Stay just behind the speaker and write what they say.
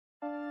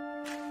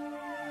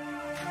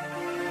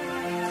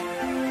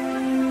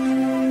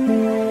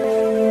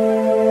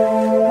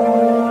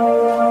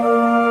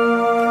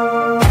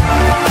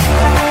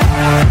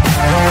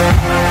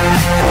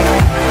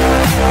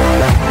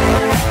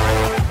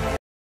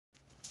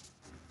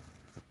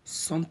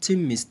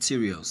Something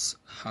mysterious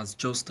has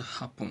just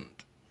happened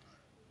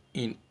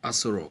in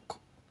Aso Rock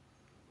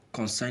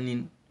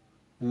concerning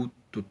who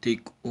to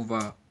take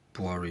over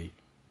Buhari.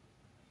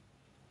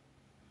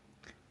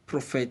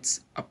 Prophet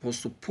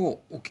Apostle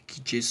Paul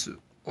Okikijesu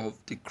of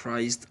the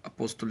Christ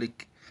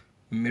Apostolic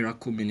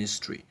Miracle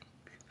Ministry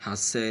has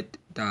said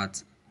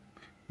that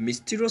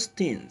mysterious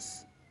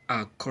things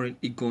are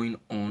currently going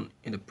on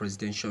in the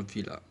presidential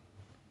villa.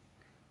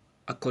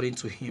 According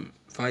to him,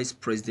 Vice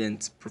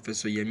President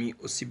Professor Yemi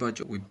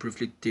Osinbajo will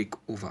briefly take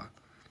over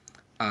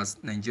as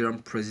Nigerian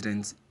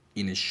president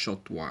in a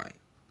short while,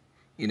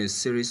 in a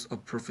series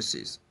of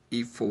prophecies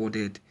he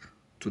forwarded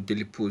to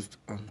Daily Post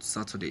on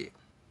Saturday.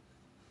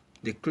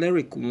 The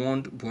cleric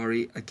warned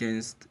Buhari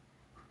against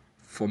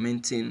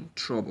fomenting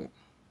trouble.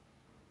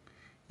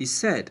 He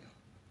said,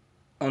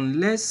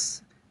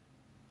 unless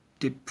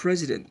the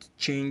president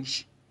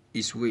change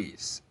his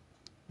ways,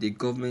 the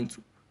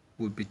government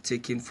will be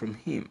taken from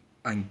him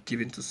and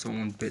given to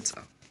someone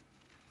better.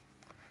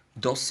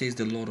 Thus says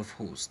the Lord of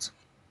hosts,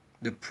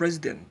 the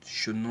president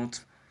should not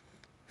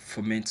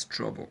foment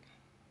trouble.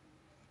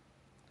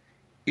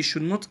 He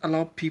should not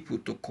allow people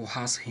to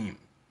coerce him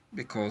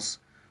because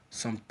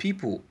some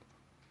people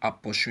are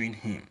pursuing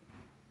him.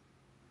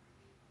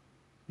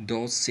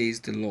 Thus says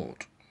the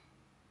Lord,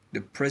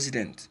 the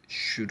president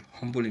should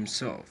humble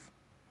himself,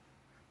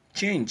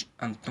 change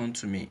and turn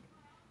to me.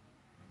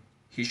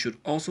 He should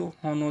also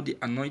honor the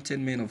anointed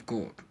men of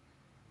God,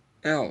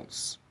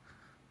 else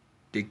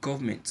the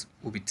government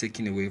will be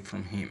taken away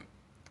from him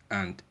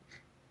and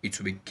it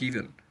will be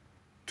given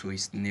to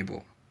his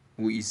neighbor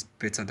who is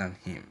better than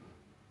him.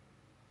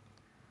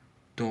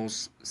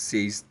 Thus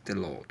says the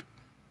Lord,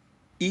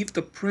 if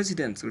the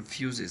president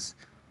refuses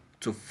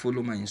to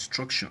follow my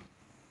instruction,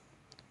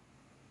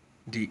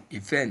 the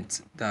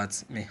event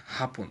that may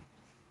happen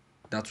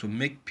that will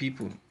make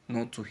people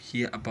not to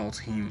hear about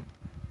him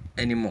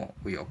anymore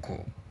will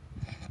occur.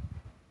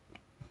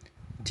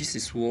 This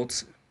is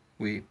what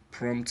will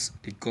prompt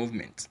the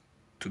government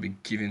to be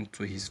given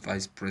to his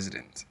vice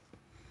president.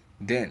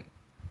 Then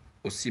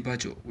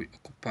Osinbajo will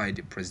occupy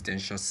the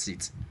presidential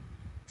seat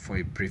for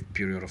a brief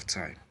period of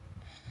time.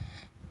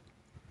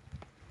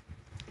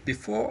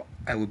 Before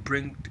I will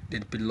bring the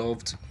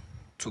beloved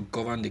to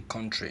govern the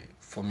country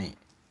for me,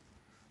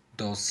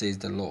 thus says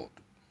the Lord,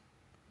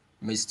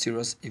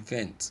 mysterious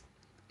event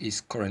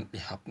is currently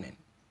happening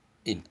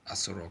in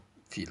Aso Rock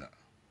Villa.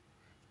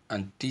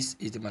 And this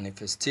is the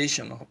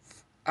manifestation of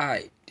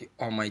I, the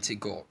Almighty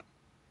God.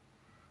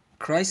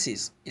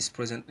 Crisis is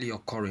presently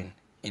occurring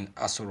in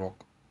Aso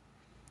Rock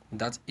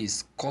that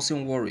is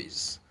causing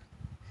worries.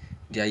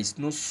 There is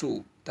no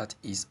soul that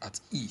is at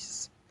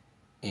ease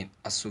in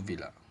Aso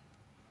Villa.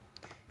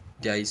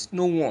 There is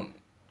no one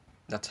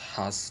that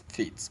has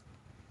faith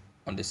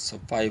on the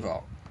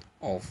survival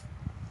of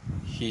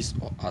his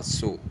or her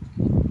soul,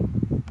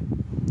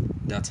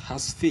 that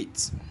has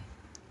faith,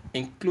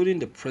 including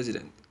the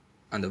president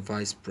and the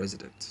vice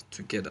president,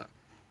 together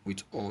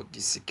with all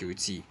the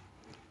security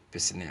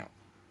personnel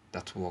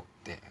that work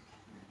there.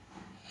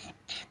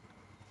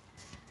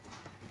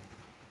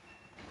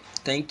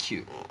 Thank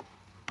you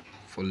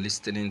for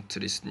listening to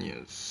this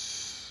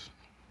news.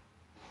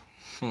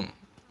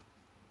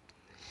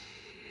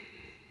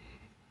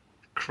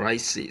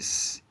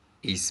 Crisis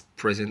is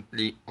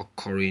presently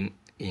occurring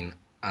in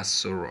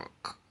Aso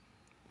Rock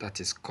that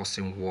is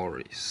causing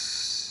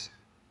worries.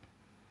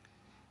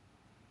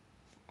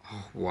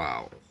 Oh,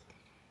 wow.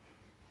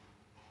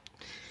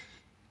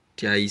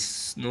 There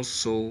is no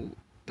soul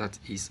that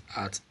is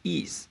at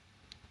ease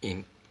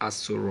in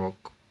Aso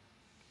Rock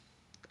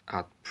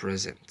at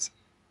present.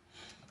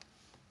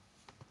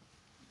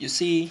 You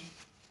see,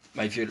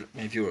 my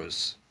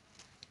viewers,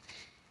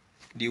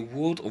 the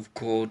word of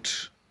God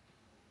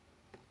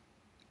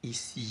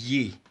is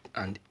yea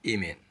and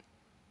amen.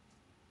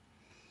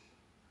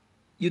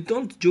 You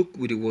don't joke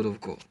with the word of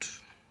God.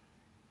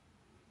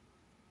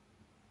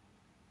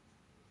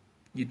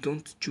 You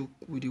don't joke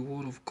with the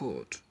word of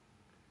God.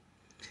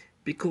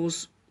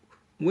 Because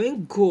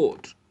when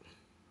God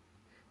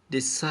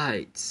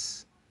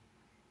decides,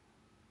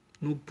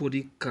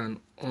 nobody can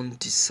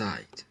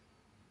undecide.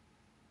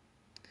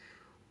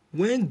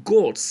 When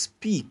God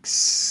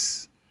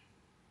speaks,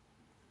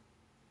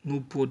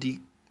 nobody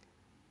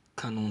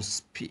can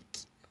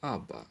unspeak.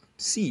 Abba.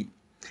 See,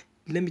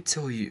 let me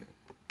tell you,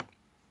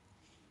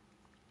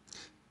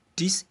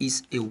 this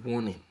is a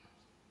warning.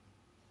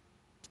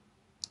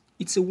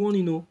 It's a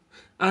warning,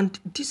 and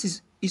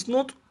this is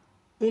not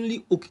only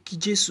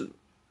Okikijesu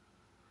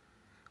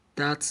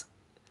that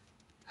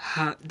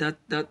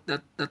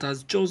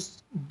has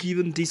just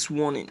given this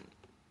warning.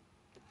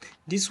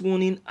 This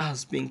warning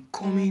has been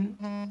coming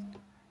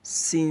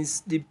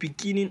since the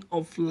beginning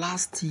of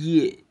last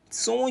year.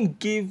 Someone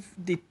gave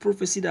the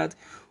prophecy that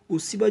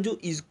Osinbajo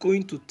is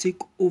going to take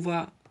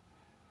over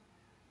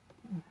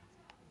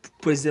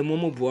President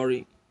Muhammadu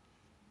Buhari.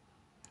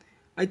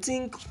 I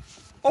think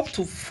up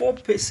to 4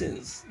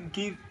 persons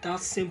gave that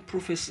same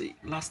prophecy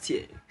last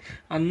year.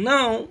 And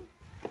now,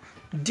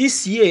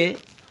 this year,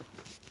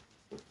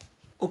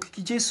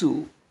 Okiki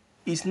Jesu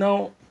is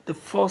now the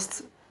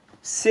first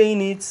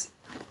saying it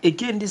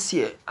again this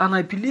year. And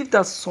I believe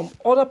that some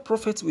other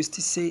prophets will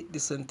still say the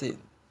same thing.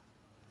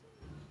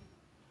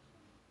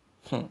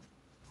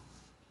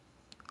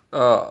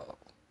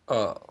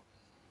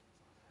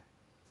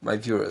 My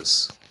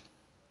viewers,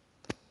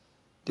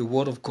 the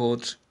word of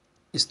God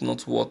is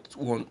not what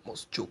one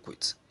must joke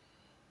with.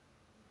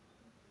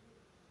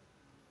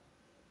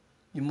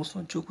 You must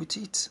not joke with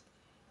it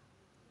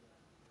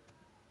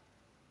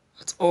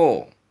at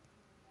all.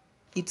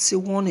 It's a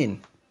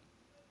warning.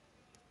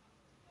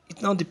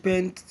 It now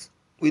depends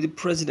with the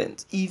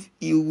president if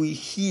he will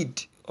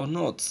heed or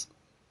not.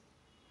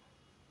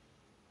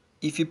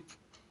 If he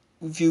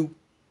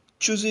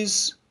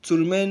chooses to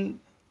remain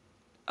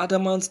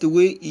adamant the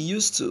way he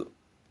used to,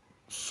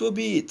 so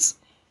be it.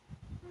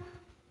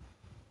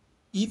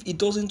 If he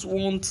doesn't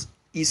want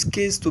his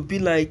case to be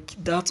like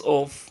that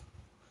of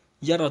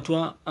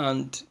Yaradua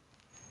and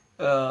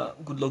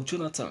Goodluck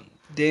Jonathan,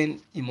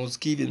 then he must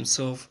give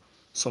himself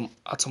some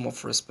atom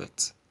of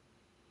respect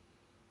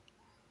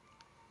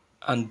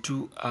and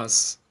do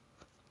as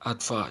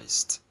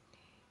advised.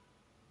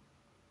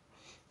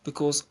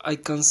 Because I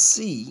can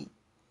see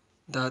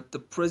that the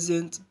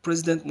President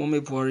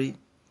Muhammadu Buhari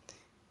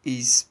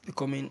is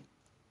becoming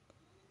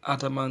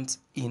adamant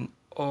in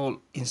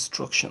all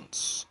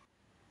instructions.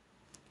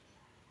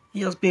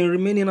 He has been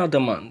remaining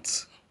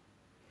adamant.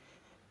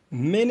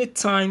 Many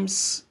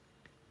times,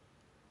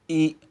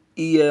 a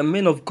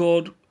man of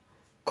God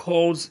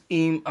calls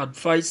him,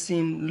 advises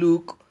him,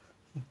 look,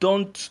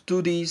 don't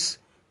do this.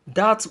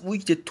 That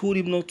which they told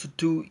him not to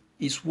do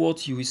is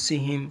what you will see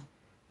him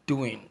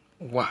doing.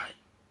 Why?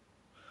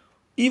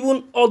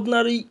 Even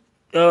ordinary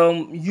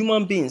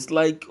human beings,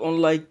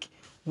 unlike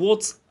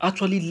what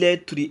actually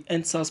led to the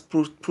NSAS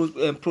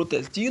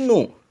protest. Do you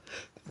know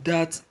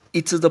that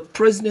it is the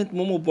President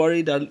Muhammadu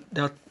Buhari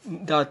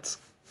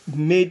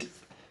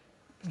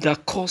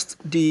that caused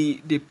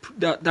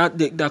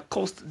that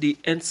caused the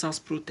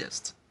NSAS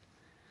protest?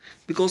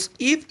 Because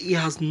if he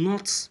has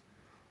not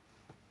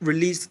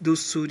released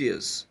those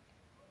soldiers,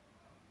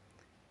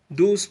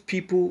 those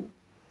people,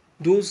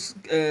 those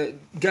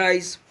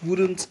guys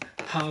wouldn't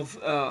have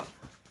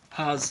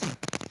has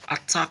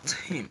attacked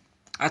him,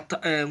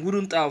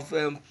 wouldn't have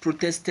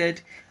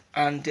protested,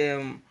 and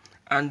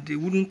they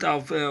wouldn't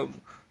have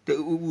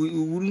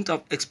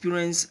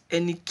experienced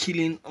any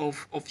killing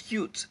of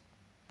youth.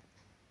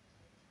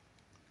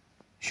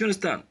 You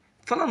understand?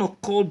 Falana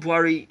called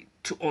Buhari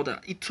to order.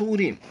 He told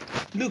him,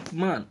 look,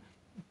 man,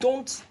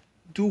 don't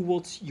do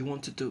what you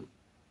want to do.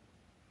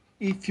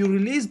 If you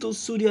release those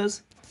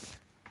soldiers,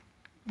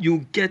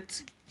 you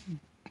get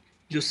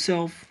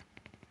yourself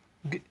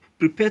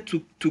prepared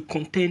to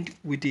contend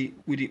with the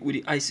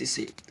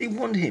ICC. He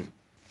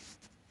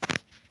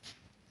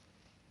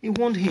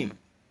warned him.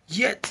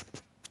 Yet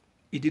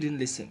he didn't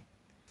listen.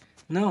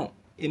 Now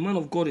a man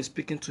of God is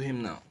speaking to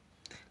him now.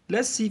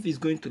 Let's see if he's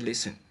going to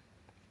listen.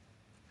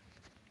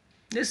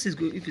 Let's see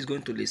if he's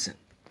going to listen.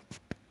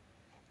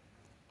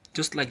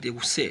 Just like they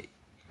will say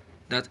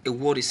that a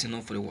word is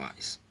enough for the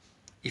wise.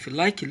 If you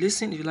like, you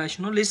listen. If you like, you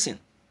should not listen.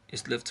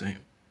 It's left to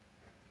him.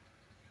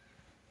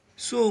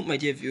 So, my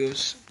dear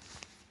viewers,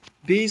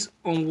 based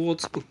on what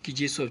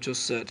Okiki have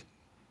just said,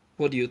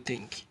 what do you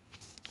think?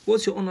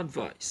 What's your own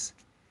advice?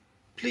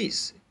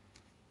 Please,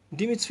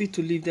 deem it fit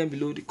to leave them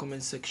below the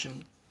comment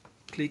section.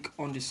 Click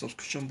on the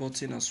subscription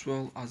button as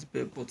well as the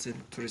bell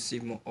button to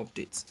receive more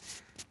updates.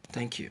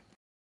 Thank you.